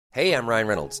Hey, I'm Ryan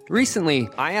Reynolds. Recently,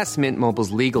 I asked Mint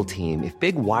Mobile's legal team if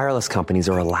big wireless companies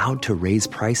are allowed to raise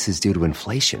prices due to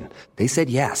inflation. They said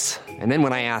yes. And then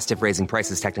when I asked if raising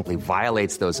prices technically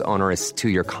violates those onerous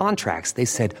two-year contracts, they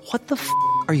said, "What the f***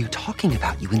 are you talking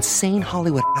about, you insane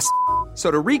Hollywood ass?" So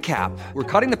to recap, we're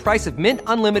cutting the price of Mint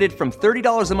Unlimited from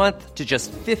 $30 a month to just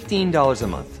 $15 a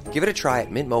month. Give it a try at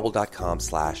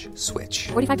mintmobile.com/switch.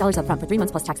 $45 up front for 3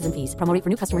 months plus taxes and fees. Promo rate for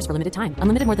new customers for limited time.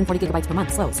 Unlimited more than 40 gigabytes per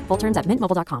month. Slows full terms at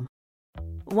mintmobile.com.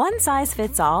 One size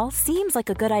fits all seems like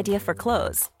a good idea for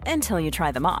clothes until you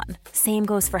try them on. Same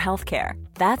goes for healthcare.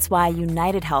 That's why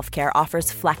United Healthcare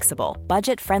offers flexible,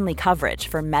 budget-friendly coverage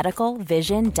for medical,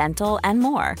 vision, dental, and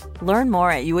more. Learn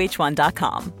more at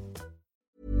uh1.com.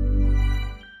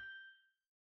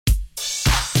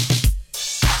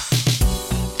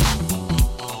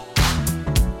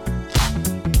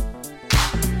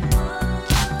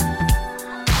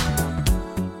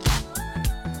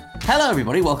 Hello,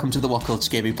 everybody. Welcome to the What Culture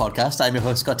Gaming Podcast. I'm your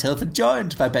host, Scott Tilford,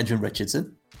 joined by Benjamin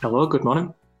Richardson. Hello, good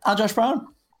morning. And Josh Brown.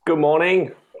 Good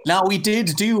morning. Now, we did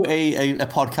do a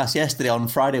podcast yesterday on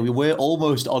Friday. We were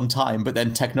almost on time, but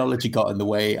then technology got in the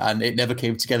way and it never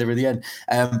came together in the end.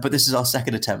 But this is our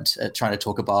second attempt at trying to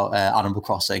talk about Animal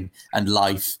Crossing and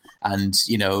life and,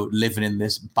 you know, living in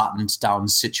this battened down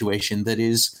situation that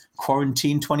is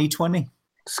quarantine 2020.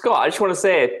 Scott, I just want to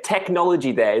say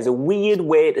technology there is a weird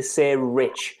way to say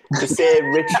rich. To say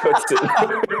Rich Hudson.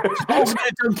 I wasn't going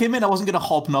to dunk him in. I wasn't going to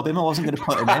hobnob him. I wasn't going to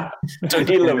put him in.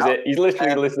 He loves it. He's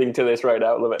literally listening to this right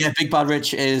now. Love it. Yeah, Big Bad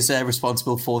Rich is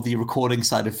responsible for the recording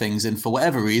side of things, and for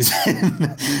whatever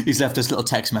reason, he's left us a little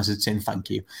text message saying thank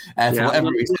you. For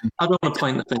whatever reason, I don't want to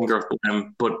point the finger at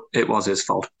him, but it was his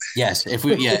fault. Yes, it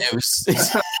was.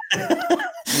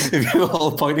 If you were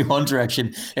all pointing one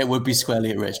direction, it would be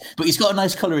squarely at Rich. But he's got a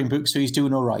nice colouring book, so he's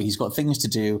doing all right. He's got things to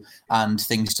do and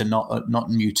things to not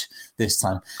mute this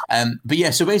time. But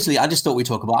yeah, so basically, I just thought we'd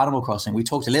talk about Animal Crossing. We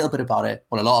talked a little bit about it,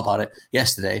 well, a lot about it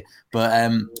yesterday. But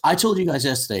I told you guys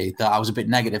yesterday that I was a bit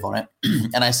negative on it,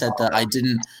 and I said that I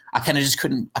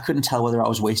couldn't tell whether I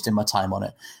was wasting my time on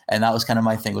it, and that was kind of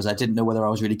my thing, was I didn't know whether I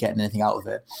was really getting anything out of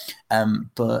it.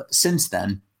 But since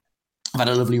then, I've had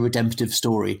a lovely redemptive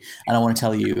story, and I want to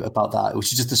tell you about that,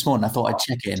 which is just this morning. I thought I'd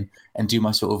check in and do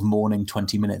my sort of morning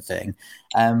 20-minute thing.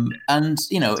 And,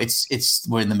 you know,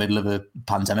 we're in the middle of a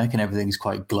pandemic and everything's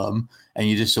quite glum, and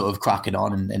you're just sort of cracking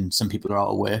on, and some people are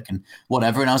out of work and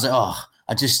whatever. And I was like,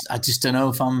 I just don't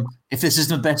know if this is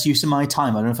the best use of my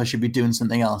time. I don't know if I should be doing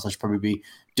something else. I should probably be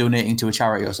donating to a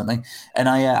charity or something. And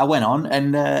I went on,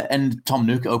 and Tom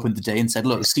Nook opened the day and said,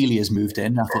 "Look, Celia's moved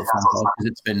in." I thought, thank God,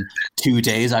 because it's been 2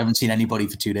 days. I haven't seen anybody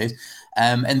for 2 days.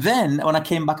 And then when I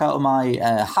came back out of my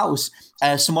house,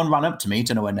 someone ran up to me,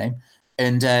 don't know her name,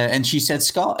 and she said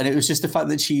Scott, and it was just the fact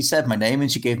that she said my name and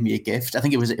she gave me a gift. I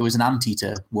think it was an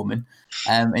anteater woman,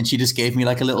 and she just gave me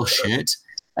like a little shirt.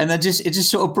 And then it just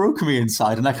sort of broke me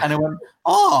inside, and I kind of went,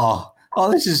 oh,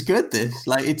 this is good. This,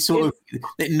 like,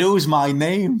 it knows my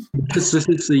name. This is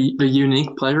the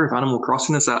unique pleasure of Animal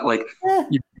Crossing, is that, like,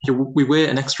 we wait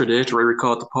an extra day to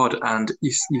re-record the pod, and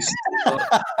you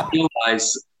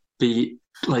realize the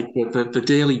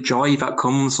daily joy that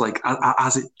comes, like,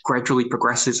 as it gradually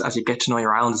progresses, as you get to know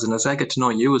your islanders, and as I get to know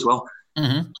you as well.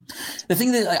 Mm-hmm. The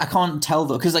thing that I can't tell,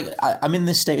 though, because I'm in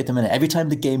this state at the minute. Every time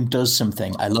the game does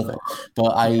something, I love it,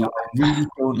 but I really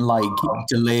don't like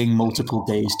delaying multiple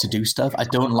days to do stuff. I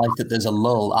don't like that there's a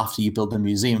lull after you build the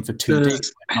museum for 2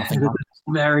 days. Nothing happens.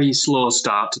 Very slow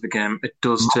start to the game. It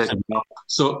does take.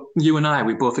 So you and I,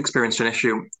 we both experienced an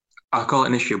issue. I call it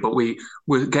an issue, but we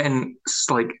were getting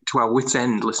like to our wits'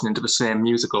 end listening to the same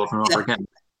music over and over again,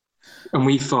 and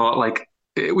we thought, like,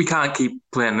 we can't keep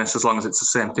playing this as long as it's the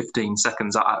same 15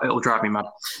 seconds. It'll drive me mad.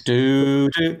 Yeah.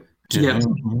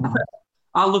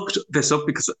 I looked this up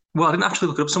because, well, I didn't actually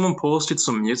look it up. Someone posted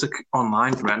some music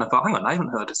online from it, and I thought, hang on, I haven't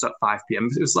heard this at 5 p.m.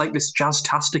 It was like this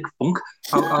jazz-tastic funk.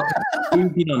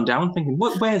 I've been on down thinking,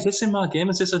 where is this in my game?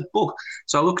 Is this a bug?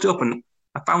 So I looked up and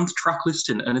I found the track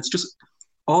listing, and it's just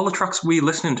all the tracks we're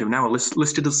listening to now are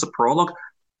listed as the prologue.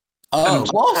 Oh, and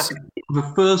what?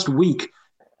 The first week,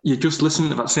 you're just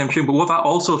listening to that same tune. But what that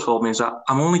also told me is that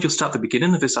I'm only just at the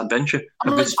beginning of this adventure.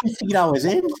 I'm like 15 hours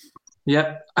in.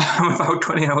 Yeah, I'm about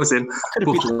 20 hours in. Could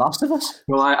have been The Last of Us.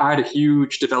 Well, I had a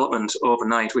huge development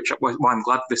overnight, which why I'm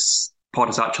glad this pod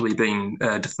has actually been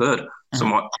deferred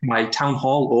somewhat. My town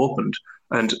hall opened,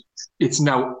 and it's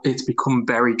become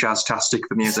very jazz-tastic,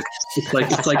 the music. It's like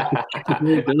the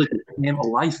whole village came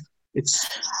alive. It's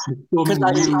so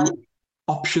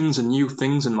options and new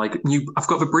things and like new. I've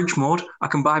got the bridge mode. I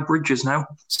can buy bridges now.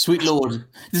 Sweet Lord.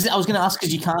 I was going to ask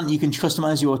because you can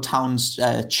customize your town's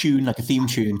tune, like a theme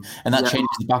tune, and that changes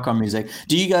the background music.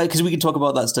 Do you guys, because we can talk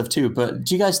about that stuff too, but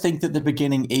do you guys think that the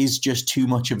beginning is just too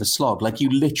much of a slog? Like you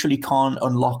literally can't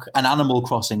unlock an Animal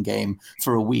Crossing game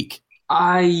for a week?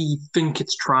 I think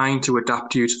it's trying to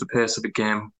adapt you to the pace of the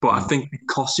game, but I think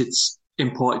because it's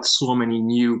imported so many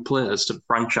new players to the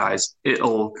franchise,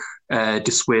 it'll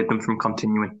dissuade them from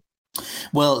continuing.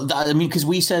 Well, I mean, because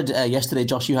we said yesterday,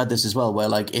 Josh, you had this as well, where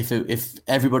like if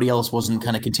everybody else wasn't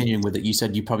kind of continuing with it, you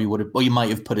said you probably would have, or you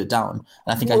might have put it down.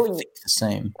 And I think the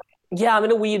same. Yeah, I'm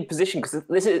in a weird position because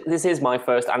this is my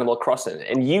first Animal Crossing,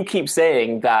 and you keep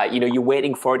saying that you're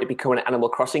waiting for it to become an Animal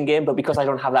Crossing game, but because I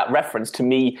don't have that reference, to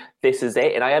me this is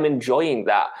it, and I am enjoying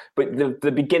that. But the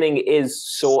beginning is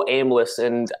so aimless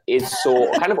and is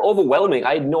so kind of overwhelming.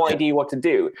 I had no idea what to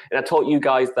do, and I told you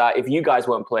guys that if you guys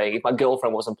weren't playing, if my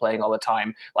girlfriend wasn't playing all the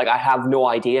time, like I have no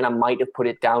idea, and I might have put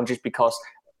it down just because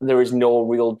there is no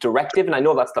real directive, and I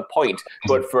know that's the point,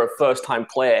 but for a first-time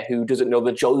player who doesn't know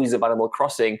the joys of Animal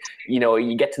Crossing,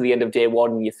 you get to the end of day one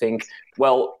and you think,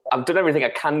 well, I've done everything I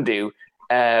can do.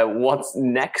 What's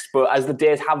next? But as the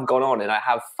days have gone on and I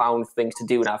have found things to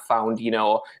do and I've found,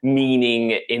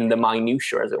 meaning in the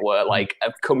minutiae, as it were, like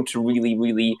I've come to really,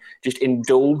 really just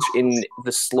indulge in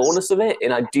the slowness of it.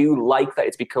 And I do like that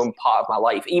it's become part of my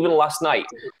life. Even last night,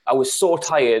 I was so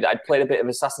tired. I'd played a bit of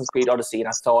Assassin's Creed Odyssey and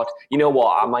I thought, you know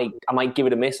what, I might give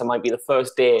it a miss. I might be the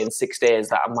first day in 6 days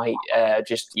that I might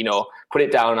just, put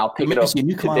it down and I'll pick it up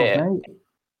today.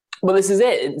 Well, this is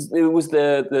it. It was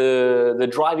the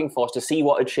driving force to see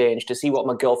what had changed, to see what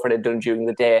my girlfriend had done during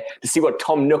the day, to see what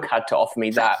Tom Nook had to offer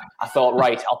me, that I thought,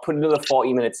 right, I'll put another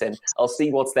 40 minutes in. I'll see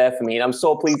what's there for me. And I'm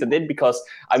so pleased I did because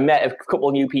I met a couple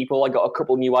of new people. I got a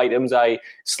couple of new items. I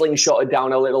slingshotted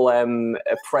down a little a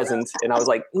present. And I was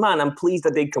like, man, I'm pleased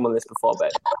I did come on this before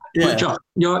bed. Yeah. But John,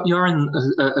 you're in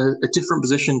a different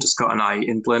position to Scott and I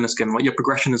in playing this game. Like your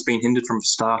progression has been hindered from the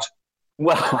start.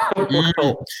 Well,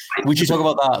 we should talk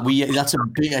about that. That's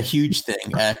a huge thing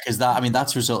because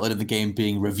that's resulted in the game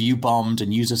being review bombed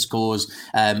and user scores,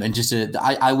 and just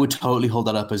I would totally hold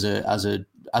that up as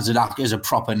a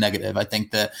proper negative. I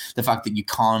think that the fact that you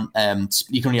can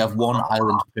only have one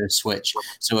island per Switch.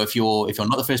 So if you're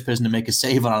not the first person to make a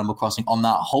save on Animal Crossing on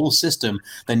that whole system,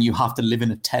 then you have to live in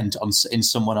a tent in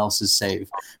someone else's save,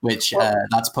 which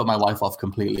that's put my wife off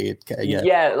completely.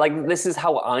 Yeah, like this is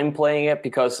how I'm playing it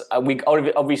because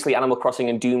obviously Animal Crossing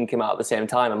and Doom came out at the same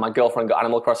time, and my girlfriend got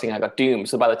Animal Crossing and I got Doom.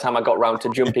 So by the time I got around to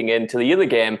jumping into the other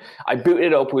game, I booted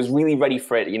it up, was really ready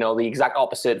for it. The exact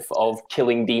opposite of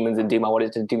killing demons in Doom. I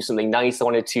wanted to do something nice. I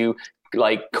wanted to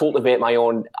cultivate my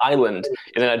own island,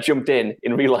 and then I jumped in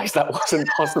and realized that wasn't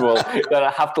possible, that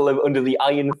I have to live under the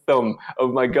iron thumb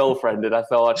of my girlfriend. And I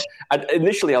thought,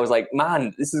 initially I was like,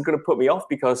 man, this is going to put me off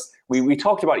because we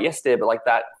talked about it yesterday, but like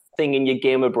that thing in your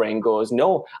gamer brain goes,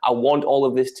 no, I want all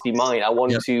of this to be mine. I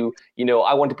want to,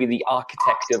 I want to be the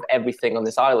architect of everything on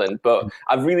this island. But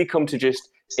I've really come to just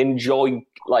enjoy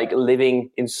living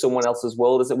in someone else's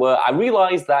world, as it were. I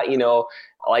realized that,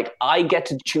 I get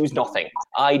to choose nothing.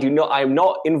 I'm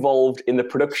not involved in the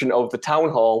production of the town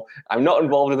hall. I'm not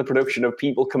involved in the production of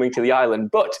people coming to the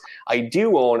island, but I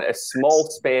do own a small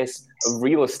space of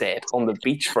real estate on the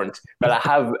beachfront that I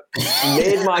have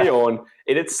made my own,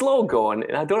 and it's slow going,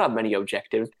 and I don't have many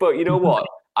objectives, but you know what?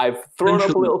 I've thrown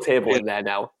up a little table in there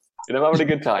now, and I'm having a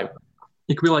good time.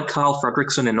 You could be like Carl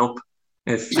Fredrickson in Up.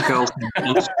 If your girl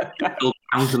build a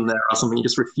mountain there or something, you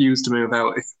just refuse to move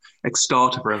out,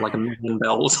 extort her like $1 million.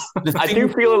 I do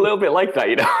feel a little bit like that,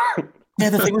 Yeah,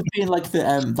 the thing with being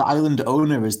the island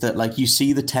owner is that you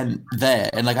see the tent there,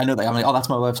 and I know that I'm like, oh, that's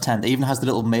my wife's tent. It even has the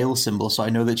little mail symbol, so I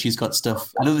know that she's got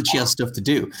stuff. I know that she has stuff to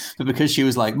do. But because she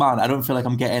was like, man, I don't feel like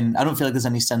there's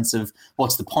any sense of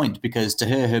what's the point, because to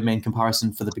her main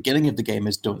comparison for the beginning of the game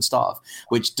is Don't Starve,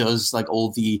 which does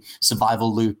all the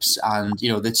survival loops, and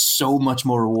that's so much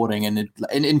more rewarding. And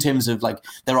in terms of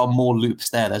there are more loops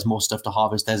there. There's more stuff to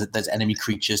harvest. There's enemy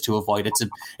creatures to avoid.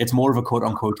 It's more of a quote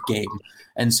unquote game.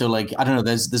 And so I don't know,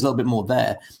 there's a little bit more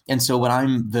there. And so when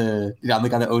I'm the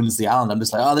guy that owns the island, I'm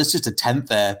just like, oh, there's just a tent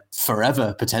there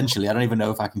forever, potentially. I don't even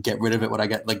know if I can get rid of it when I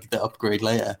get the upgrade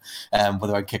later,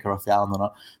 whether I kick her off the island or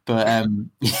not. But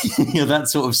that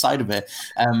sort of side of it.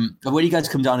 But where do you guys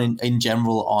come down in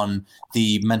general on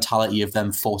the mentality of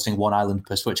them forcing one island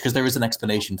per Switch? Because there is an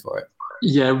explanation for it.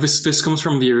 Yeah, this comes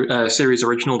from the series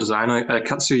original designer,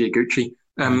 Katsuya Gucci.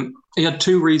 He had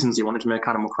two reasons he wanted to make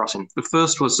Animal Crossing. The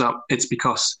first was that it's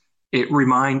because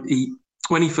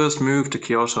when he first moved to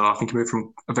Kyoto, I think he moved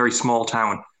from a very small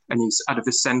town, and he's had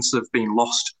this sense of being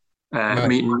lost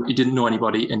meeting. He didn't know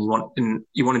anybody, and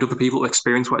he wanted other people to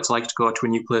experience what it's like to go to a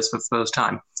new place for the first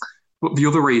time. But the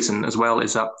other reason as well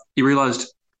is that he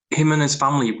realised him and his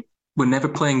family were never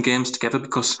playing games together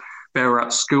because they were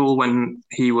at school when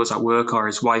he was at work or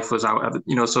his wife was out,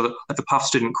 so that the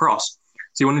paths didn't cross.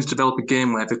 So he wanted to develop a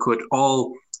game where they could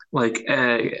all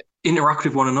interact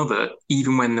with one another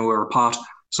even when they were apart.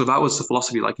 So that was the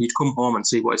philosophy. Like, he'd come home and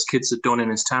see what his kids had done in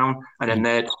his town, and then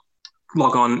they'd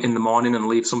log on in the morning and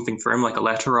leave something for him, like a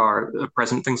letter or a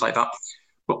present, things like that.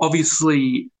 But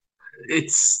obviously,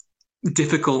 it's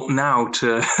difficult now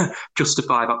to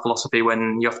justify that philosophy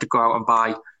when you have to go out and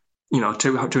buy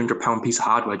 £200 piece of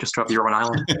hardware just to have your own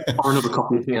island or another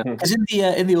copy. Yeah. Because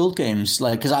in the old games,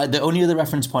 the only other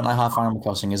reference point I have for Animal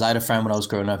Crossing is I had a friend when I was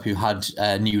growing up who had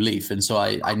New Leaf, and so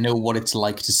I know what it's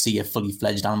like to see a fully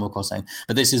fledged Animal Crossing.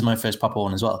 But this is my first proper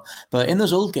one as well. But in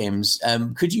those old games,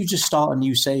 could you just start a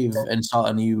new save and start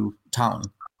a new town?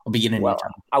 Well,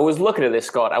 I was looking at this,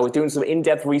 Scott. I was doing some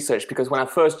in-depth research because when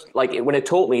it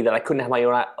told me that I couldn't have my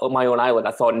own island,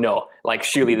 I thought, no,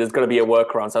 surely there's got to be a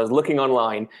workaround. So I was looking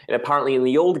online, and apparently in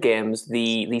the old games,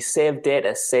 the save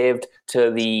data saved to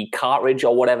the cartridge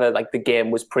or whatever the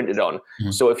game was printed on.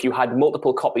 Mm-hmm. So if you had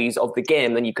multiple copies of the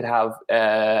game, then you could have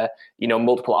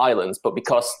multiple islands. But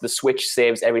because the Switch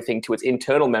saves everything to its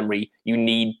internal memory, you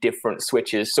need different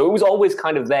Switches. So it was always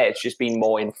kind of there. It's just been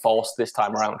more enforced this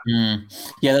time around.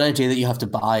 Yeah, that idea that you have to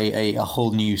buy a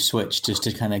whole new Switch just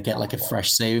to kind of get a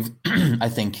fresh save, I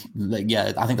think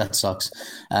that sucks.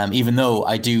 Even though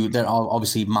there are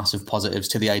obviously massive positives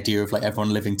to the idea of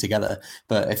everyone living together.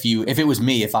 But if it was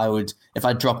me, if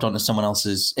I dropped onto someone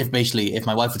else's, if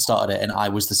my wife had started it and I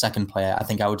was the second player, I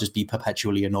think I would just be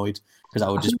perpetually annoyed because I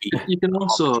would just be. You can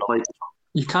also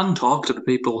you can talk to the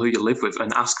people who you live with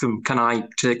and ask them, can I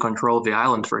take control of the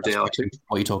island for a day or two?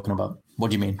 What are you talking about?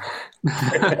 What do you mean?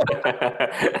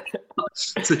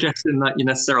 Suggesting that you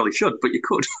necessarily should, but you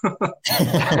could.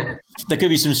 There could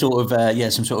be some sort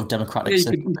of democratic.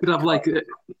 Yeah, you could have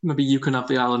maybe you can have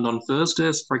the island on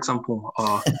Thursdays, for example.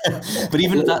 Or... But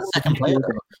even that second player,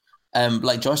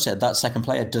 like Josh said, that second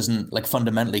player doesn't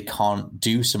fundamentally can't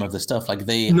do some of the stuff. But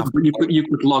you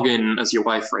could log in as your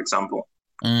wife, for example.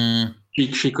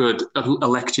 She could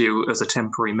elect you as a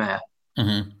temporary mayor.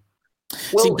 Mm-hmm.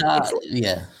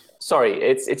 Well, Sorry,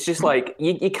 it's just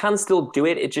you can still do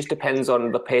it. It just depends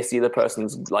on the pace the other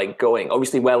person's going.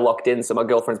 Obviously, we're locked in, so my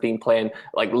girlfriend's been playing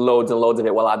loads and loads of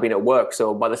it while I've been at work.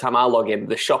 So by the time I log in,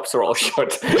 the shops are all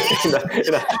shut.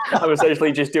 I'm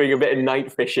essentially just doing a bit of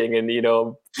night fishing and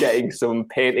getting some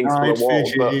paintings for the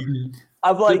wall. But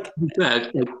I'm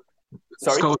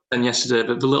sorry. Scott was saying yesterday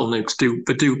that the little nukes do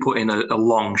put in a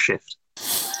long shift.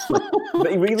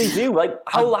 They really do.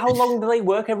 How long do they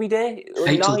work every day?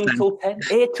 8 till 10.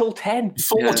 8 till 10.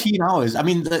 14 hours. I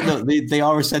mean, they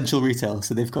are essential retail,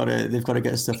 so they've got to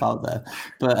get stuff out there.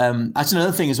 But that's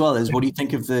another thing as well. Is what do you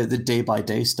think of the day by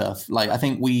day stuff? I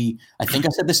think I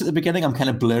said this at the beginning. I'm kind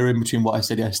of blurring between what I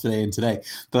said yesterday and today.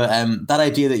 But that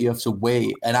idea that you have to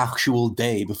wait an actual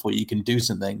day before you can do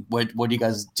something. What do you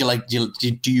guys do?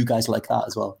 Do you guys like that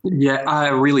as well? Yeah, I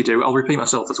really do. I'll repeat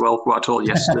myself as well for what I told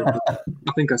you yesterday.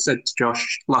 I think I said to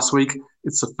Josh last week,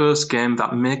 it's the first game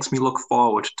that makes me look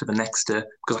forward to the next day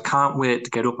because I can't wait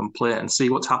to get up and play it and see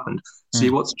what's happened, see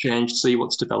what's changed, see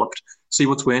what's developed, see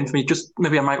what's waiting for me. Just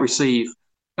maybe I might receive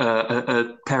a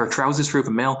pair of trousers through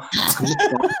the mail.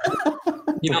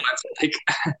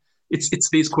 It's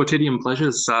these quotidian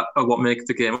pleasures that are what make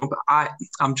the game. But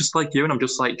I'm just like you, and I'm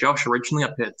just like Josh. Originally,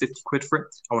 I paid 50 quid for it.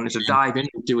 I wanted to dive in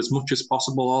and do as much as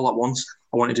possible all at once.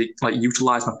 I wanted to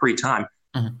utilize my free time.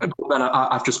 Mm-hmm. But then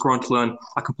I've just grown to learn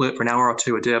I can play it for an hour or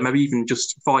two a day, maybe even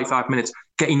just 45 minutes,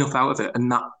 get enough out of it,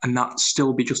 and that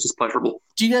still be just as pleasurable.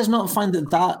 Do you guys not find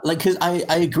that because I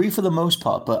agree for the most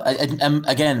part, but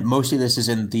again, mostly this is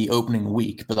in the opening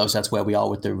week, but that's where we are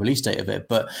with the release date of it.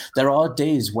 But there are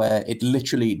days where it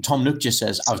literally, Tom Nook just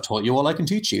says, I've taught you all I can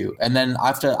teach you. And then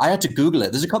after I had to Google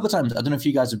it, there's a couple of times, I don't know if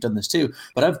you guys have done this too,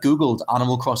 but I've Googled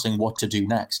Animal Crossing what to do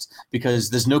next because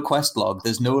there's no quest log.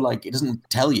 There's no it doesn't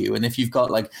tell you. And if you've got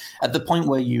at the point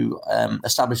where you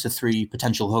establish the 3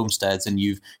 potential homesteads and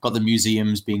you've got the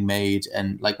museums being made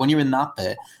and when you're in that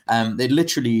bit,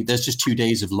 there's just 2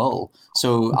 days of lull.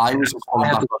 So I was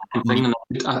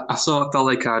I sort of felt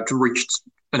like I'd reached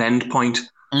an end point.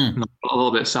 And a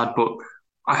little bit sad, but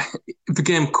the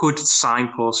game could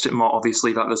signpost it more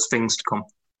obviously that there's things to come.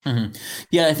 Mm-hmm.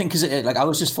 Yeah, I think because I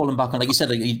was just falling back on, like you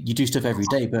said, you do stuff every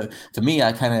day. But for me,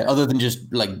 I kind of, other than just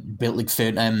built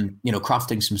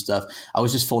crafting some stuff, I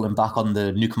was just falling back on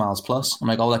the Nuke Miles Plus. I'm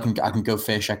like, I can go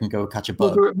fish, I can go catch a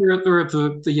bug. Well, there are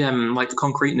the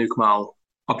concrete Nuke Mile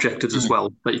objectives as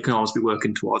well that you can always be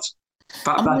working towards.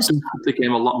 That gives the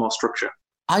game a lot more structure.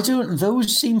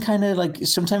 Those seem kind of like,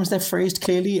 sometimes they're phrased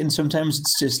clearly and sometimes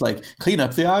it's just like, clean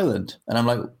up the island. And I'm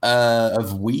like,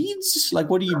 of weeds? Like,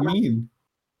 what do you mean?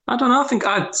 I don't know. I think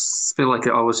I feel like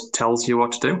it always tells you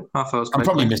what to do. I'm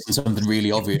probably missing something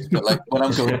really obvious, but like when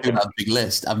I'm going through that big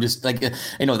list, I'm just like,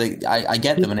 I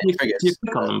get them and it triggers. You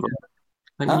click on them,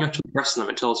 but when you actually press them,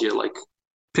 it tells you like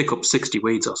pick up 60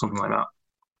 weeds or something like that.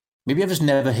 Maybe I've just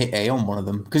never hit A on one of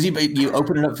them because you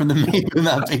open it up from the menu in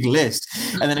that big list,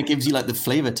 and then it gives you like the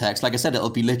flavor text. Like I said, it'll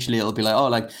be like, oh,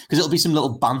 like, because it'll be some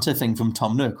little banter thing from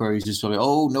Tom Nook where he's just sort of,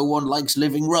 oh, no one likes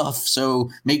living rough, so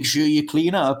make sure you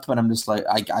clean up. And I'm just like,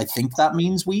 I think that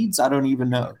means weeds. I don't even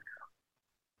know.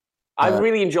 I've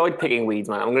really enjoyed picking weeds,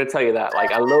 man. I'm going to tell you that.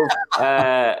 Like, I love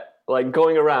like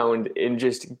going around and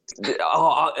just.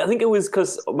 I think it was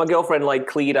because my girlfriend like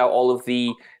cleared out all of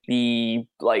the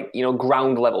like, you know,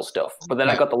 ground level stuff, but then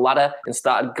I got the ladder and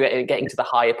started getting to the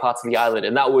higher parts of the island,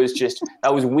 and that was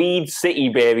weed city,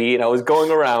 baby. And I was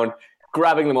going around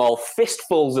grabbing them all,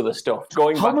 fistfuls of the stuff,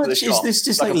 going back to the shop. How much is this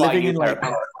just like living in like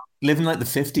the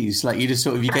 50s? Like you just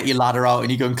sort of, you get your ladder out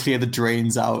and you go and clear the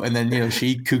drains out, and then, you know,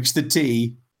 she cooks the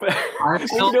tea. I have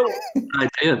the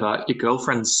idea that your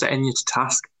girlfriend's setting you to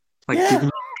task, like giving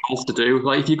you stuff to do.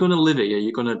 Like if you're gonna live here,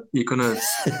 you're gonna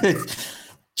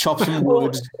chop some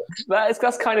wood.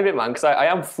 That's kind of it, man, because I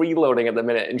am freeloading at the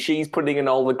minute, and she's putting in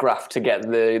all the graft to get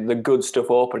the good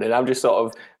stuff open, and I'm just sort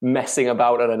of messing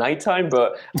about at a nighttime.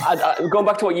 But going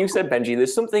back to what you said, Benji,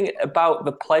 there's something about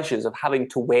the pleasures of having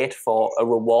to wait for a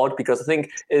reward, because I think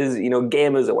as, you know,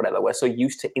 gamers or whatever, we're so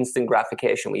used to instant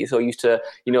gratification. We're so used to,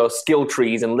 you know, skill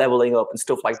trees and leveling up and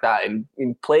stuff like that, and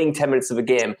playing 10 minutes of a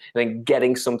game and then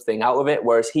getting something out of it.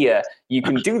 Whereas here, you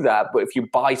can do that, but if you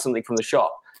buy something from the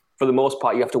shop, for the most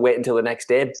part, you have to wait until the next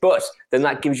day. But then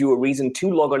that gives you a reason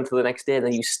to log on to the next day, and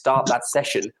then you start that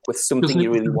session with something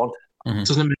you really want.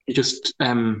 Doesn't it just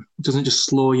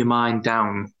slow your mind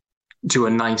down to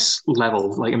a nice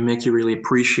level, like, and make you really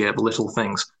appreciate the little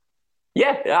things?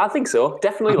 Yeah, I think so.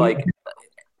 Definitely, like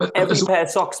every pair of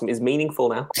socks is meaningful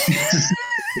now.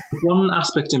 One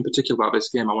aspect in particular about this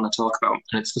game I want to talk about,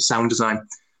 and it's the sound design.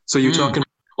 So you're talking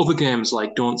other games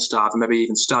like Don't Starve and maybe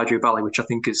even Stardew Valley, which I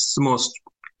think is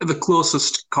the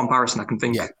closest comparison I can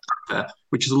think of,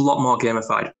 which is a lot more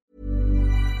gamified.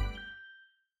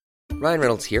 Ryan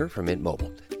Reynolds here from Mint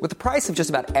Mobile. With the price of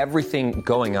just about everything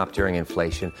going up during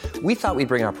inflation, we thought we'd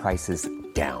bring our prices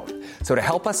down. So to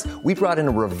help us, we brought in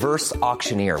a reverse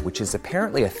auctioneer, which is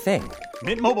apparently a thing.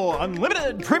 Mint Mobile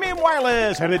Unlimited Premium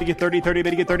Wireless. How to get 30, 30,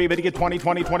 bit to get 30, bit to get 20,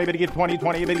 20, 20, bit to get 20,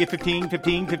 20, bit to get 15,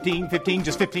 15, 15, 15,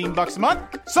 just $15 a month?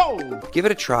 Sold! Give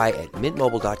it a try at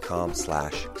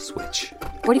mintmobile.com/switch.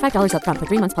 $45 up front for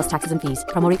 3 months plus taxes and fees.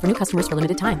 Promo rate for new customers for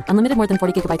limited time. Unlimited more than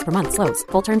 40 gigabytes per month. Slows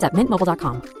full terms at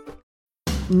mintmobile.com.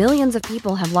 Millions of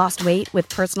people have lost weight with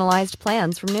personalized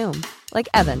plans from Noom. Like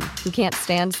Evan, who can't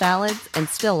stand salads and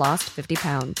still lost 50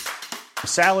 pounds.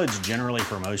 Salads generally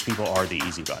for most people are the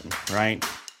easy button, right?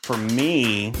 For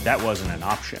me, that wasn't an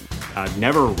option. I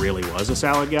never really was a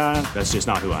salad guy. That's just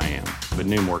not who I am. But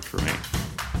Noom worked for me.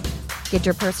 Get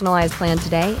your personalized plan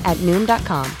today at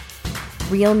Noom.com.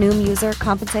 Real Noom user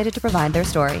compensated to provide their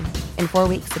story. In 4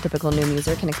 weeks, the typical Noom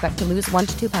user can expect to lose 1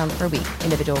 to 2 pounds per week.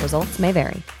 Individual results may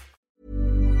vary.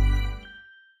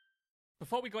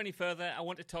 Before we go any further, I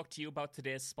want to talk to you about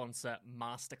today's sponsor,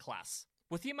 Masterclass.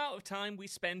 With the amount of time we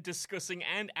spend discussing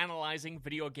and analysing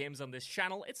video games on this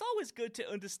channel, it's always good to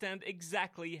understand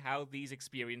exactly how these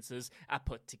experiences are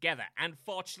put together. And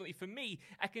fortunately for me,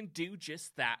 I can do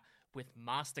just that with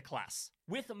Masterclass.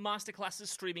 With Masterclass's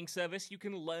streaming service, you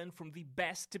can learn from the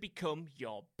best to become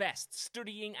your best,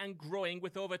 studying and growing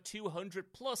with over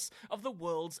 200 plus of the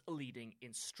world's leading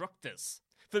instructors.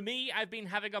 For me, I've been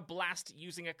having a blast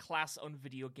using a class on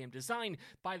video game design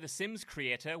by The Sims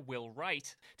creator Will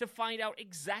Wright to find out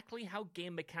exactly how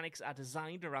game mechanics are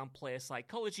designed around player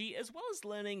psychology, as well as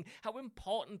learning how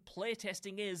important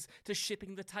playtesting is to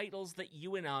shipping the titles that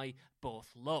you and I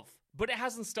both love. But it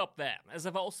hasn't stopped there, as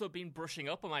I've also been brushing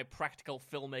up on my practical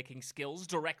filmmaking skills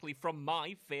directly from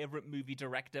my favourite movie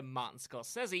director Martin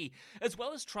Scorsese, as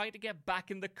well as trying to get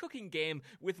back in the cooking game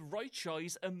with Roy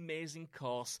Choi's amazing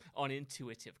course on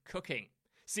intuitive cooking.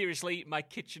 Seriously, my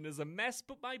kitchen is a mess,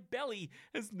 but my belly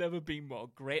has never been more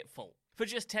grateful. For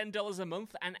just $10 a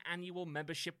month, an annual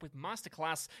membership with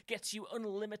Masterclass gets you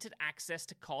unlimited access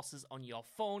to courses on your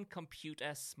phone,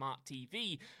 computer, smart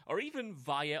TV, or even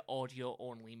via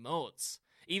audio-only modes.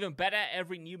 Even better,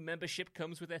 every new membership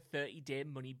comes with a 30-day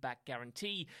money-back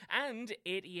guarantee, and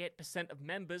 88% of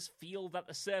members feel that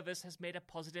the service has made a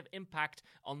positive impact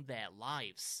on their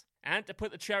lives. And to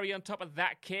put the cherry on top of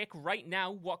that cake, right now,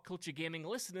 What Culture Gaming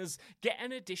listeners get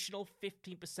an additional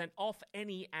 15% off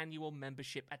any annual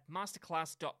membership at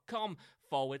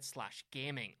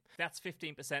masterclass.com/gaming. That's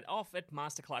 15% off at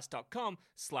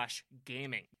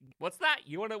masterclass.com/gaming. What's that?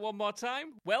 You want it one more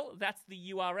time? Well, that's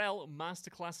the URL,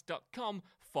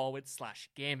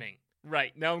 masterclass.com/gaming.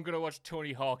 Right, now I'm going to watch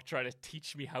Tony Hawk try to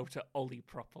teach me how to ollie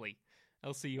properly.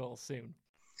 I'll see you all soon.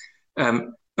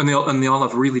 And they all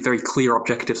have really very clear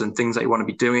objectives and things that you want to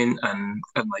be doing and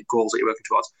like goals that you're working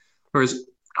towards. Whereas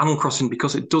Animal Crossing,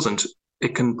 because it doesn't,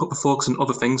 it can put the focus on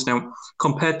other things. Now,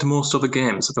 compared to most other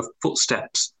games, the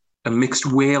footsteps are mixed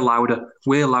way louder,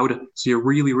 so you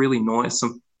really, really notice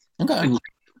them. Okay. And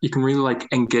you can really like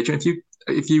engage it.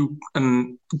 If you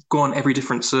go on every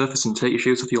different surface and take your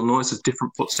shoes off, you'll notice there's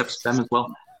different footsteps to them as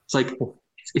well. It's like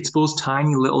it's those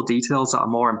tiny little details that are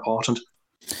more important.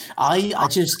 I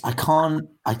can't.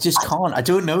 I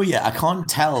don't know yet. I can't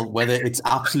tell whether it's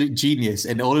absolute genius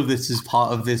and all of this is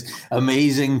part of this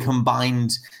amazing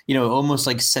combined, almost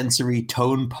like sensory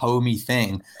tone poemy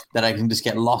thing that I can just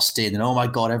get lost in. And oh my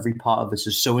God, every part of this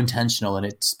is so intentional and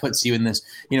it puts you in this,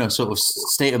 sort of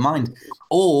state of mind.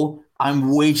 Or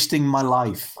I'm wasting my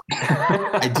life.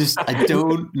 I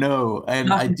don't know.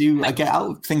 And I get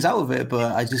things out of it,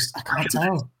 but I can't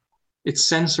tell. It's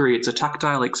sensory. It's a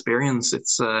tactile experience. It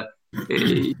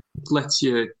lets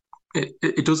you.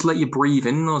 It does let you breathe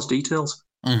in those details.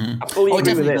 Mm-hmm. I fully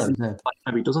agree with this.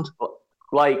 Maybe it doesn't.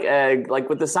 Like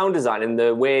with the sound design and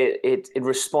the way it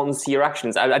responds to your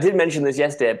actions. I did mention this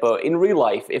yesterday, but in real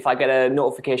life, if I get a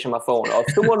notification on my phone or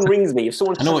if someone rings me, if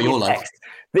someone I know what you're like.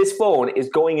 This phone is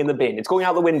going in the bin. It's going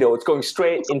out the window. It's going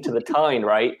straight into the tine,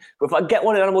 right? But if I get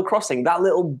one in Animal Crossing, that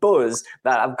little buzz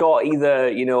that I've got either,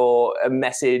 a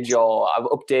message or I've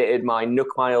updated my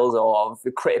Nook Miles or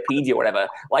Critterpedia or whatever,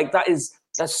 like that's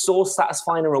so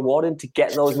satisfying and rewarding to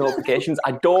get those notifications.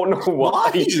 I don't know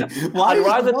why.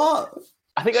 What?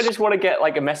 I think I just want to get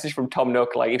like a message from Tom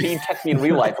Nook. Like if he texts me in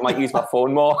real life, I might use my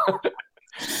phone more.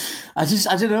 I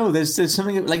don't know. There's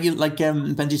something like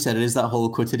Benji said. It is that whole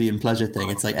quotidian pleasure thing.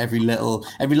 It's like every little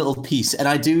piece, and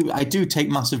I do take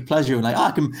massive pleasure in like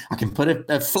I can put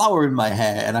a flower in my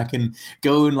hair, and I can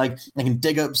go and I can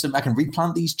dig up I can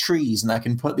replant these trees, and I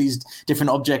can put these different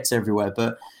objects everywhere.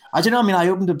 But I don't know. I mean, I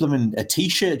opened up a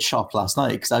t-shirt shop last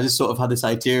night because I just sort of had this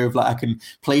idea of I can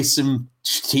place some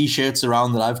t-shirts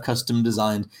around that I've custom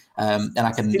designed, and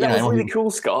I can. That was really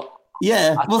cool, Scott.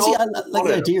 Yeah, I like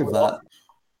the idea of that.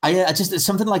 I just it's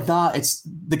something like that. It's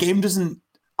the game doesn't.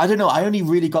 I don't know. I only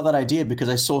really got that idea because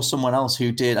I saw someone else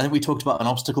who did. I think we talked about an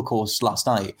obstacle course last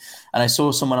night, and I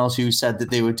saw someone else who said that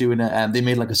they were doing they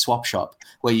made like a swap shop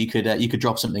where you could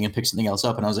drop something and pick something else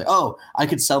up, and I was like, oh, I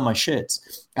could sell my shit,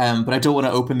 but I don't want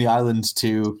to open the island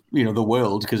to the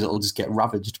world because it'll just get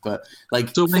ravaged. But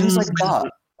things like that.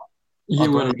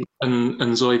 You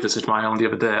and Zoe visited my island the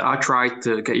other day. I tried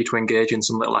to get you to engage in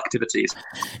some little activities.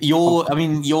 We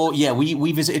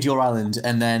visited your island,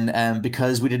 and then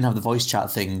because we didn't have the voice chat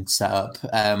thing set up,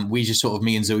 we just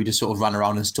me and Zoe just sort of ran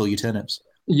around and stole your turnips.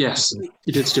 Yes,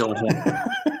 you did steal them.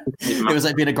 It was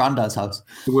like being at Grandad's house.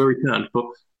 We returned, but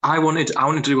I wanted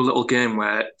to do a little game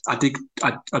where I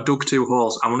dug 2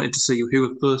 holes. I wanted to see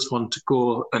who the first one to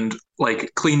go and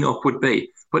clean up would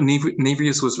be. But neither of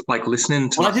us was listening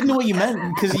to. Well, I didn't know what you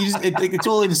meant because it's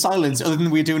all in silence. Other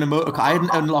than we were doing a motor. I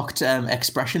hadn't unlocked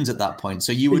expressions at that point,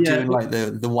 so you were doing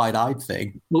the wide-eyed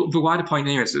thing. Well, the wider point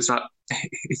here is that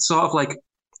it's sort of like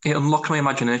it unlocked my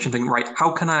imagination. Thinking, right,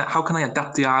 how can I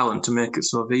adapt the island to make it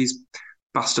so these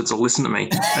bastards will listen to me?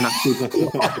 And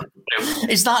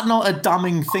is that not a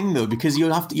damning thing though? Because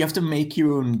you have to make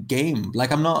your own game. I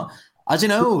don't know.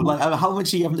 How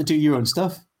much are you having to do your own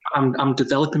stuff? I'm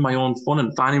developing my own fun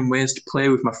and finding ways to play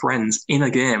with my friends in a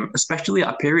game, especially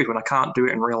at a period when I can't do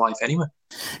it in real life anyway.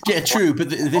 Yeah, true, but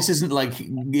this isn't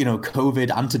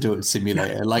COVID antidote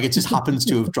simulator. It just happens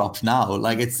to have dropped now.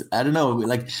 It's I don't know.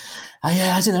 I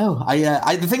don't know.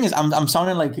 The thing is, I'm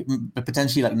sounding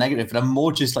potentially negative, but I'm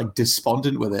more just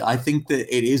despondent with it. I think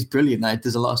that it is brilliant.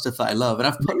 There's a lot of stuff that I love, and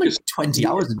I've put 20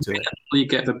 hours into it. You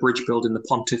get the bridge building, the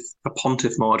pontiff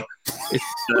mode. It's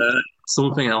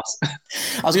something else.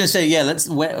 I was going to say,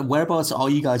 whereabouts are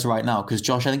you guys right now? Because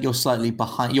Josh, I think you're slightly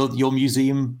behind. Your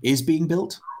museum is being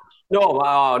built. No,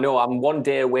 I'm 1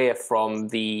 day away from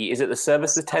is it the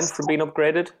services tent from being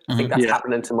upgraded? I think that's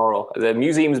happening tomorrow. The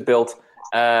museum's built.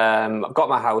 I've got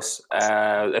my house.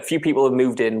 A few people have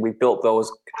moved in. We've built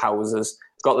those houses.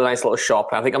 Got the nice little shop.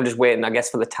 I think I'm just waiting, I guess,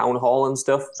 for the town hall and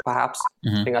stuff, perhaps.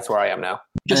 Mm-hmm. I think that's where I am now.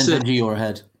 Just Benji, you're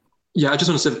ahead. Yeah, I just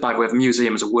want to say, by the way, the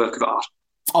museum is a work of art.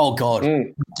 Oh God,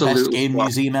 best game Well,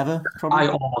 museum ever. Probably. I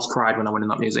almost cried when I went in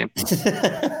that museum.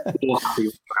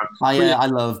 I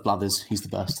love Blathers. He's the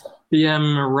best. The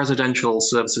residential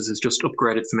services is just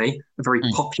upgraded for me. A very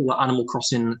popular Animal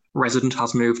Crossing resident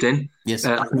has moved in. Yes.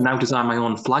 I can now design my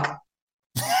own flag.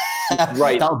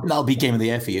 Right. That'll be game of the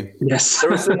year for you. Yes.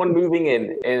 There is someone moving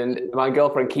in, and my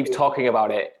girlfriend keeps talking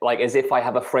about it like as if I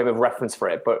have a frame of reference for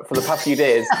it. But for the past few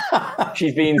days,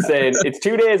 she's been saying it's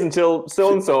 2 days until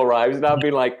so and so arrives, and I've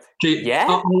been like, yeah.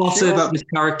 All I'll say about this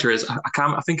character is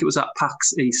I think it was at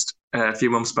PAX East a few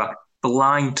months back. The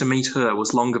line to meet her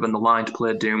was longer than the line to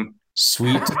play Doom.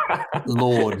 Sweet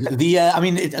Lord.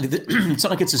 It's not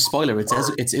like it's a spoiler.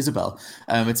 It's Isabel.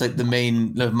 It's like the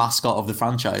main mascot of the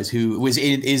franchise who is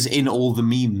in all the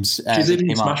memes. She's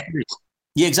in Smash Bros.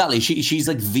 Yeah, exactly. She's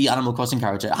like the Animal Crossing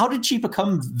character. How did she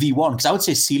become the one? Because I would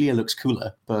say Celia looks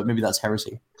cooler, but maybe that's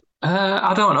heresy.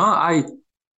 I don't know.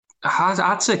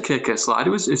 I'd say KK Slide.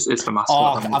 It's the mascot.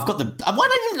 Oh,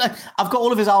 I've got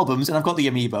all of his albums and I've got the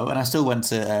amiibo, and I still went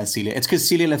to Celia. It's because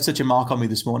Celia left such a mark on me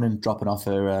this morning, dropping off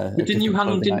her. Didn't you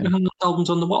hang those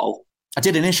albums on the wall? I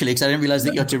did initially because I didn't realize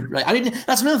that you had to.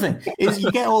 That's another thing. Is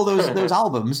you get all those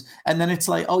albums, and then it's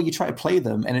like, oh, you try to play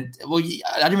them, and I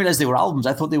didn't realize they were albums.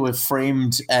 I thought they were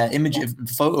framed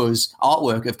photos,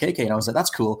 artwork of KK, and I was like, that's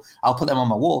cool. I'll put them on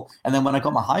my wall. And then when I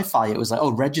got my hi-fi, it was like,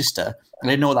 oh, register. I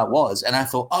didn't know what that was, and I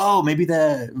thought, oh, maybe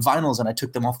they're vinyls, and I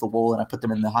took them off the wall and I put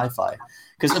them in the hi-fi.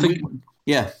 Because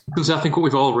I think what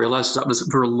we've all realized is that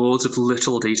there are loads of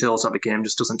little details that the game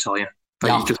just doesn't tell you,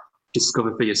 that you just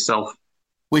discover for yourself.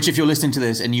 Which, if you're listening to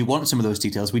this and you want some of those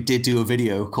details, we did do a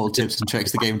video called Tips and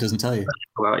Tricks the Game Doesn't Tell You.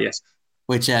 Well, yes.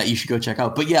 Which you should go check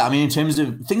out. But yeah, I mean, in terms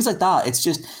of things like that, it's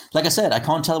just, like I said, I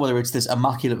can't tell whether it's this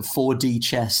immaculate 4D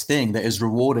chess thing that is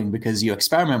rewarding because you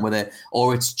experiment with it,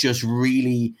 or it's just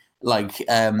really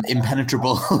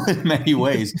impenetrable in many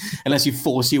ways, unless you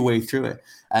force your way through it.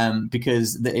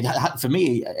 Because for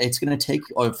me, it's going to take,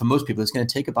 or for most people, it's going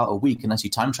to take about a week unless you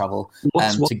time travel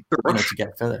to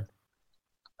get further.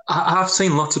 I've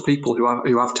seen lots of people who have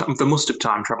they must have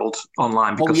time traveled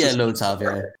online. Because loads have,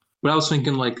 yeah. But I was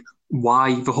thinking,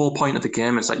 why the whole point of the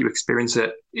game is that you experience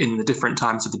it in the different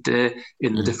times of the day,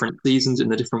 in the different seasons, in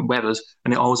the different weathers,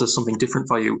 and it always has something different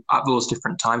for you at those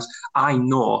different times. I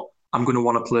know I'm going to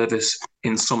want to play this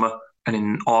in summer and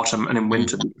in autumn and in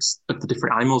winter because of the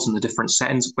different animals and the different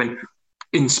settings.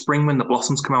 In spring, when the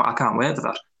blossoms come out, I can't wait for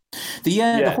that.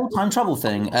 The whole time travel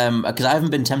thing, because I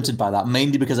haven't been tempted by that,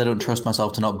 mainly because I don't trust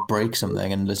myself to not break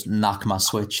something and just knock my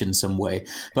Switch in some way.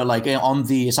 But on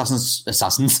the Assassin's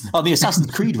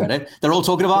Creed Reddit, they're all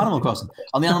talking about Animal Crossing.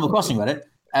 On the Animal Crossing Reddit,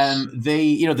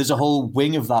 there's a whole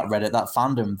wing of that Reddit, that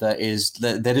fandom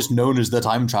they're just known as the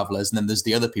time travelers, and then there's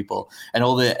the other people. And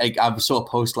I saw a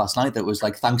post last night that was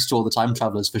like, thanks to all the time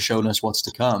travelers for showing us what's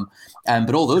to come.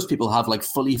 But all those people have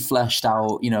fully fleshed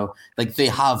out, they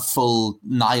have full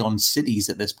nigh-on cities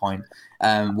at this point.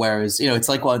 Whereas, it's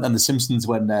like on The Simpsons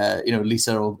when,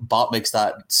 Lisa or Bart makes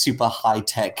that super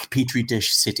high-tech Petri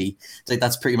dish city. It's like,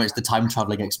 that's pretty much the time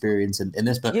traveling experience in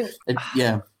this. But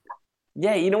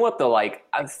Yeah, you know what though?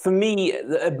 For me,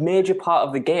 a major part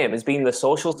of the game has been the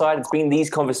social side. It's been these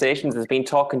conversations. It's been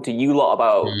talking to you lot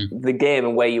about the game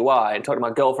and where you are, and talking to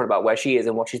my girlfriend about where she is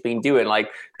and what she's been doing.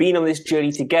 Being on this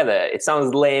journey together. It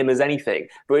sounds lame as anything,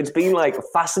 but it's been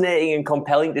fascinating and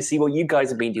compelling to see what you guys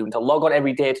have been doing. To log on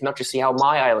every day to not just see how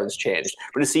my island's changed,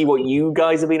 but to see what you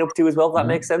guys have been up to as well. If that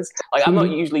makes sense. I'm not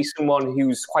usually someone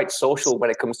who's quite social when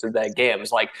it comes to their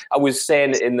games. I was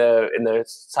saying in the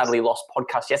Sadly Lost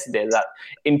podcast yesterday that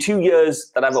in 2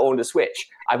 years that I've owned a Switch,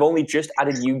 I've only just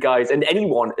added you guys and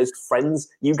anyone as friends.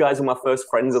 You guys were my first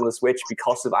friends on the Switch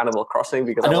because of Animal Crossing.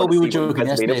 Because I know we were joking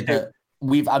yesterday that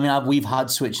we've had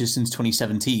Switches since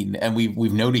 2017, and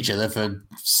we've known each other for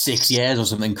 6 years or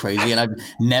something crazy, and I've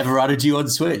never added you on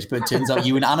Switch. But it turns out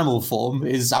you in animal form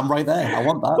I'm right there. I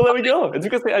want that. Well, there we go. It's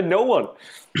because I had no one.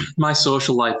 My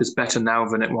social life is better now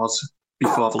than it was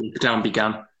before the lockdown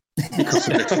began. Because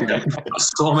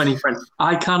so many friends.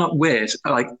 I cannot wait.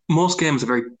 Most games are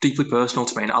very deeply personal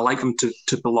to me, and I like them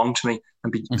to belong to me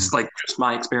and be just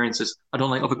my experiences. I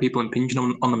don't like other people impinging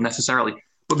on them necessarily.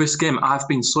 But this game, I've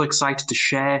been so excited to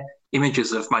share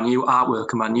images of my new artwork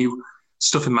and my new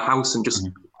stuff in my house, and just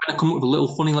come up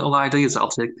with funny little ideas that I'll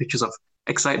take pictures of.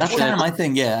 Excited. That's kind of my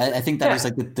thing. Yeah, I think that is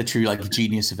the true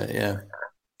genius of it. Yeah.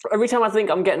 Every time I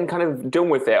think I'm getting kind of done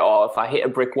with it, or if I hit a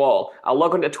brick wall, I'll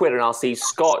log onto Twitter and I'll see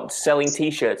Scott selling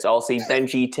T-shirts. I'll see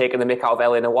Benji taking the mick out of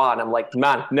LA Noire, and I'm like,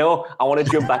 man, no, I want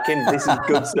to jump back in. This is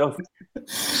good stuff.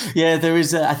 Yeah, there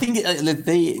is. I think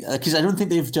because I don't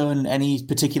think they've done any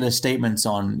particular statements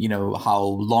on how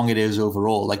long it is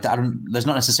overall. Like there's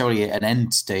not necessarily an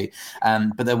end state,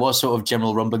 but there was sort of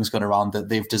general rumblings going around that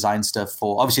they've designed stuff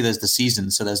for. Obviously, there's the season,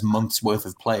 so there's months worth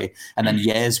of play and then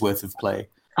years worth of play.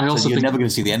 I also you're think never going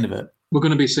to see the end of it. We're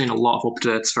going to be seeing a lot of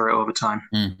updates for it over time.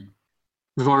 Mm-hmm.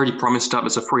 We've already promised that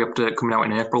there's a free update coming out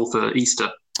in April for Easter.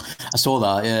 I saw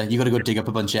that, yeah. You got to go dig up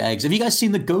a bunch of eggs. Have you guys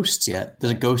seen the ghosts yet?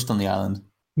 There's a ghost on the island.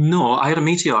 No, I had a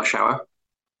meteor shower.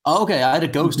 Oh, okay, I had a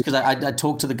ghost because I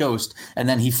talked to the ghost and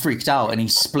then he freaked out and he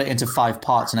split into 5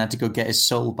 parts and I had to go get his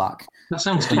soul back. That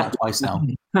sounds good. That twice now.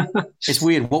 It's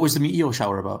weird. What was the meteor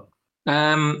shower about?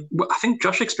 I think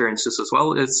Josh experienced this as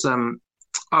well. It's one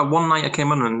night I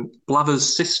came on and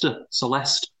Blaver's sister,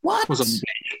 Celeste, was on the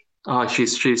beach. Oh,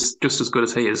 she's just as good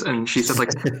as he is. And she said, like,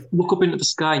 look up into the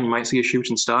sky and you might see a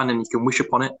shooting star and then you can wish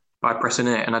upon it by pressing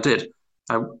it. And I did.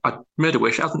 I made a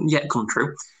wish. It hasn't yet come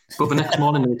true. But the next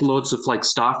morning, there was loads of like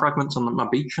star fragments on my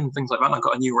beach and things like that. And I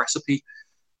got a new recipe.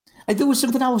 There was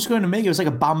something I was going to make. It was like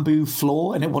a bamboo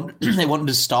floor, and they wanted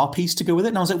a star piece to go with it.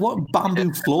 And I was like, "What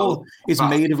bamboo floor is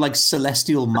made of like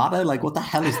celestial matter? Like, what the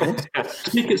hell is this?"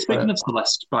 Speaking of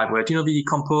Celeste, by the way, do you know the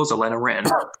composer Lena Raine?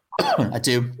 I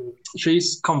do.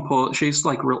 She's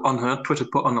like on her Twitter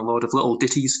put on a load of little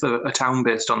ditties for a town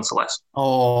based on Celeste.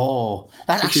 Oh,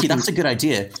 that's a good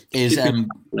idea. Is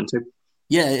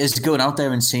going out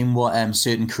there and seeing what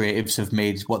certain creatives have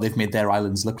made, what they've made their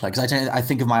islands look like. Because I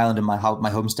think of my island and my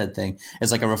homestead thing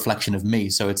as like a reflection of me.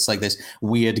 So it's like this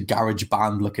weird garage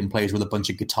band looking place with a bunch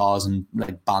of guitars and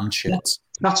like band shirts.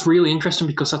 That's really interesting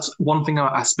because that's one thing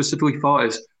I specifically thought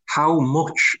is how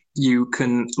much you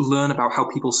can learn about how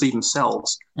people see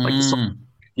themselves, like the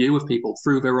view of people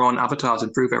through their own avatars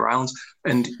and through their islands.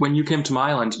 And when you came to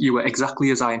my island, you were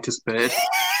exactly as I anticipated.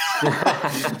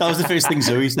 That was the first thing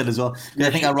Zoe said as well. I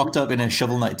think I rocked up in a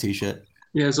Shovel Knight t-shirt.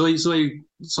 Yeah, Zoe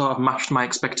sort of matched my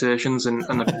expectations and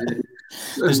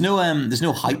there's no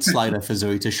height slider for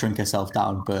Zoe to shrink herself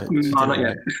down, but no, not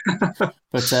yet.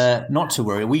 But not to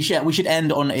worry. We should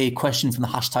end on a question from the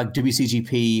hashtag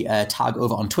WCGP tag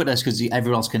over on Twitter, because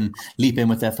everyone else can leap in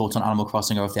with their thoughts on Animal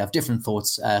Crossing, or if they have different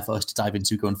thoughts for us to dive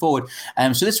into going forward.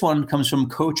 So this one comes from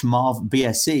Coach Marv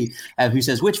BSC, who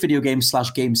says, which video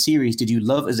game/game series did you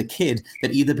love as a kid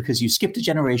that either because you skipped a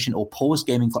generation or paused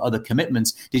gaming for other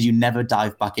commitments did you never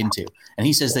dive back into? And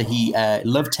he says that he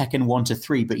loved Tekken 1 to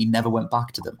 3, but he never went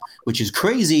back to them, which is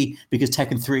crazy because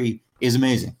Tekken 3 is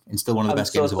amazing and still one of the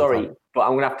best games of all time. I'm so sorry, but I'm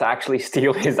going to have to actually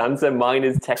steal his answer. Mine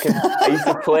is Tekken. I used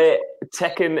to play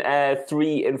Tekken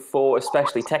 3 and 4,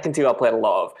 especially. Tekken 2 I played a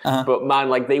lot of. But man,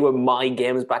 like they were my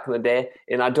games back in the day.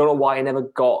 And I don't know why I never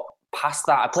got past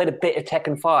that. I played a bit of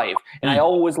Tekken 5. And I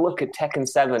always look at Tekken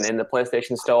 7 in the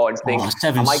PlayStation Store and think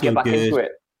I might get back into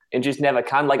it. And just never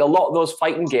can. Like a lot of those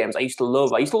fighting games I used to love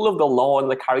the lore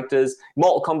and the characters.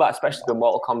 Mortal Kombat, especially the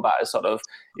Mortal Kombat, is sort of,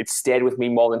 it stayed with me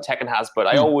more than Tekken has. But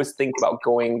I always think about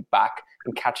going back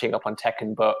and catching up on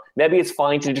Tekken. But maybe it's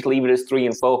fine to just leave it as 3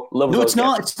 and 4. Love no, those it's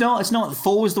not.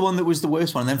 4 was the one that was the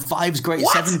worst one, and then 5's great.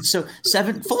 What?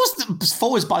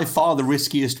 4 is by far the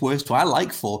riskiest, worst one. I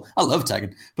like 4. I love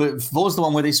Tekken, but 4's the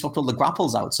one where they swapped all the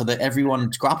grapples out so that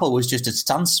everyone's grapple was just a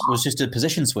stance, was just a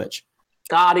position switch.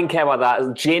 I didn't care about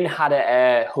that. Jin had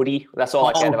a hoodie. That's all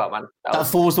I cared about, man. That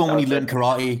 4 was the one when he learned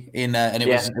karate and it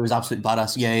was absolutely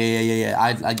badass.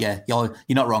 Yeah. You're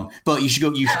not wrong. But you should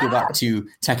go back to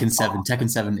Tekken 7. Tekken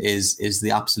 7 is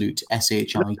the absolute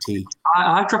shit.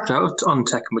 I dropped out on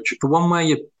Tekken, which the one where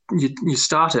you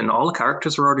start and all the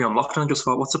characters are already unlocked, and I just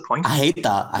thought, what's the point? I hate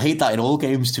that in all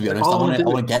games, to be honest. I want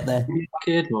to get there.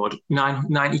 Arcade mode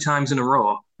 90 times in a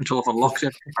row until I've unlocked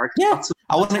every character.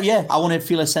 Yeah, I want to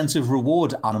feel a sense of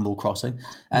reward. Animal Crossing.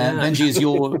 Benji,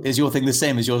 is your thing the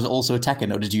same? Is yours also a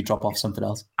Tekken, or did you drop off something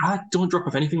else? I don't drop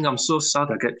off anything. I'm so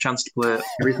sad I get a chance to play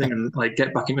everything and like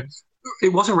get back in it.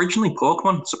 It was originally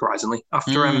Pokemon, surprisingly.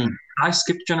 After I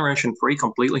skipped Generation 3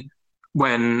 completely.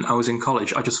 When I was in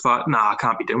college, I just thought, I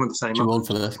can't be doing this anymore. Too old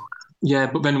for this. Yeah,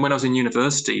 but then when I was in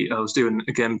university, I was doing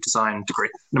a game design degree,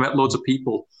 and I met loads of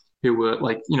people who were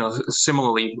like,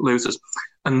 similarly losers.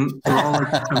 And they're all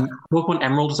like, Pokemon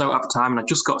Emerald was out at the time, and I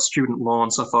just got a student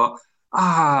loan, so I thought,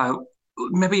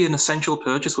 maybe an essential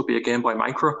purchase would be a Game Boy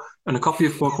Micro and a copy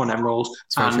of Pokemon Emerald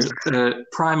and a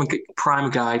Primer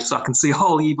guide, so I can see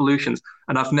all the evolutions.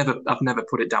 And I've never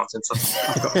put it down since.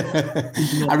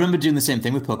 I remember doing the same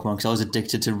thing with Pokemon because I was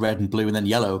addicted to Red and Blue and then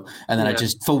Yellow, and then I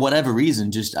just, for whatever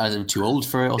reason, I was too old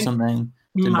for it or something.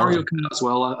 Mario Kart as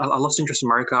well. I lost interest in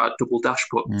Mario Kart at Double Dash,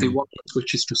 but the one on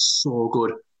Switch is just so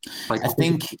good. I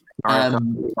think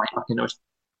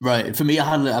right for me, I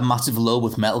had a massive low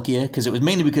with Metal Gear because it was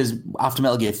mainly because after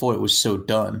Metal Gear 4 it was so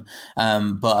done.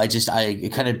 But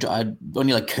I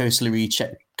only like cursorily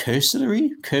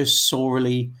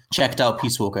checked out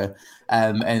Peace Walker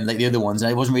and like the other ones, and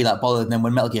I wasn't really that bothered. And then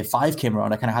when Metal Gear 5 came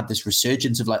around, I kind of had this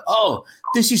resurgence of like, oh,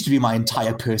 this used to be my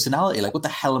entire personality. Like, what the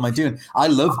hell am I doing? I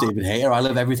love David Hayter. I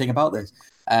love everything about this.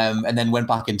 And then went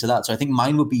back into that. So I think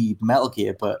mine would be Metal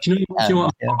Gear. But do you know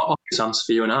what sounds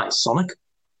for you and I? Sonic.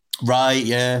 Right?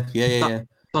 Yeah.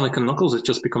 Sonic and Knuckles. It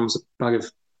just becomes a bag of.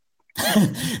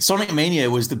 Sonic Mania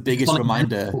was the biggest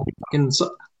reminder. And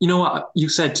so, you know what you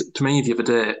said to me the other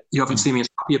day? You haven't seen me as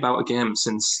happy about a game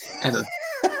since ever.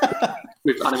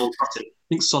 With Animal Crossing, I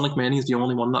think Sonic Mania is the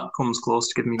only one that comes close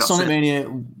to giving me that. Sonic Mania,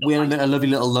 we had a lovely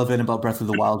little love-in about Breath of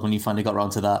the Wild when you finally got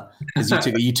around to that, because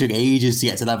you took ages to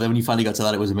get to that, but when you finally got to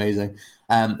that, it was amazing.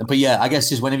 But yeah, I guess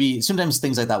just sometimes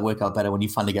things like that work out better when you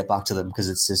finally get back to them, because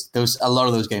it's just a lot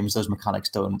of those games, those mechanics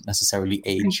don't necessarily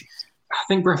age. I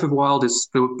think Breath of the Wild is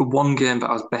the one game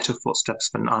that has better footsteps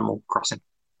than Animal Crossing.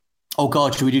 Oh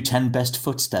God, should we do 10 best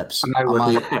footsteps?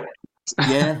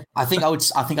 Yeah, I think I'd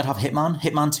have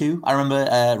Hitman 2. I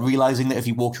remember realizing that if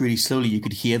you walked really slowly, you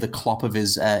could hear the clop of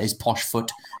his posh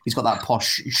foot. He's got that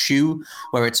posh shoe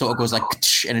where it sort of goes like,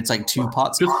 and it's like two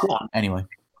parts. Just one. Anyway,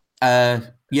 yeah,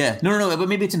 no, but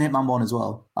maybe it's in Hitman 1 as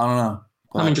well. I don't know.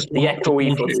 I mean, just the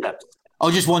echoey footsteps. Oh,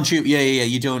 just one shoot. Yeah.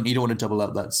 You don't want to double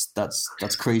up.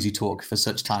 That's crazy talk for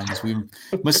such times. We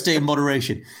must stay in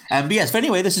moderation. But yes, but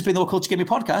anyway, this has been the What Culture Gaming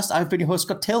Podcast. I've been your host,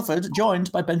 Scott Tailford, joined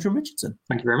by Benjamin Richardson.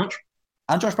 Thank you very much.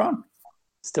 And Josh Brown.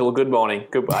 Still a good morning.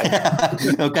 Goodbye.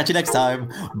 I'll catch you next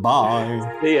time.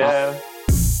 Bye. See ya.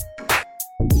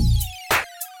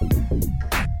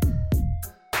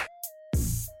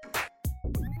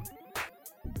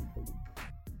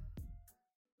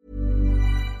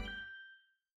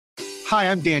 Hi,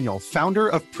 I'm Daniel, founder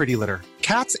of Pretty Litter.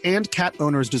 Cats and cat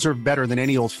owners deserve better than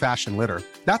any old-fashioned litter.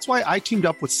 That's why I teamed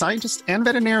up with scientists and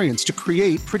veterinarians to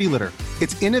create Pretty Litter.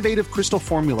 Its innovative crystal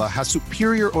formula has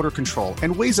superior odor control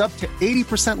and weighs up to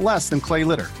 80% less than clay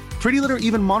litter. Pretty Litter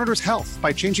even monitors health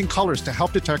by changing colors to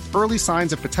help detect early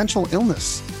signs of potential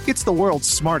illness. It's the world's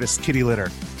smartest kitty litter.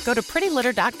 Go to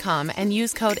prettylitter.com and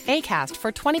use code ACAST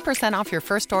for 20% off your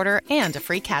first order and a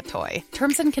free cat toy.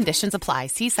 Terms and conditions apply.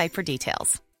 See site for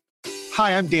details.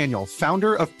 Hi, I'm Daniel,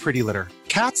 founder of Pretty Litter.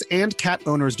 Cats and cat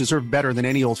owners deserve better than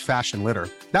any old-fashioned litter.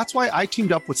 That's why I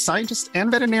teamed up with scientists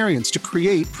and veterinarians to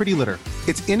create Pretty Litter.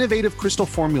 Its innovative crystal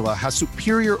formula has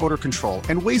superior odor control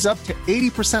and weighs up to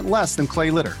 80% less than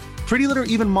clay litter. Pretty Litter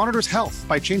even monitors health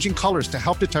by changing colors to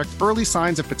help detect early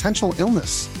signs of potential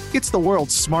illness. It's the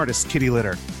world's smartest kitty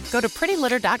litter. Go to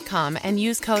prettylitter.com and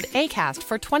use code ACAST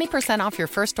for 20% off your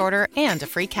first order and a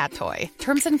free cat toy.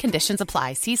 Terms and conditions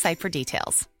apply. See site for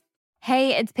details.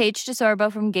 Hey, it's Paige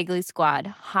DeSorbo from Giggly Squad.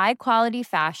 High quality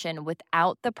fashion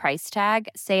without the price tag.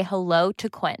 Say hello to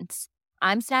Quince.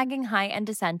 I'm snagging high-end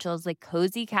essentials like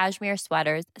cozy cashmere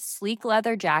sweaters, sleek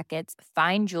leather jackets,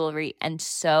 fine jewelry, and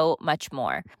so much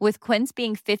more. With Quince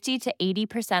being 50 to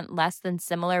 80% less than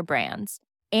similar brands.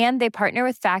 And they partner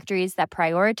with factories that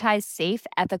prioritize safe,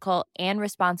 ethical, and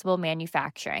responsible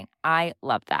manufacturing. I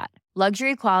love that.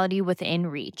 Luxury quality within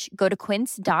reach. Go to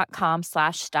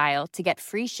quince.com/style to get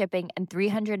free shipping and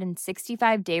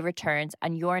 365-day returns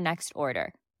on your next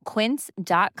order.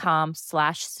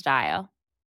 Quince.com/style.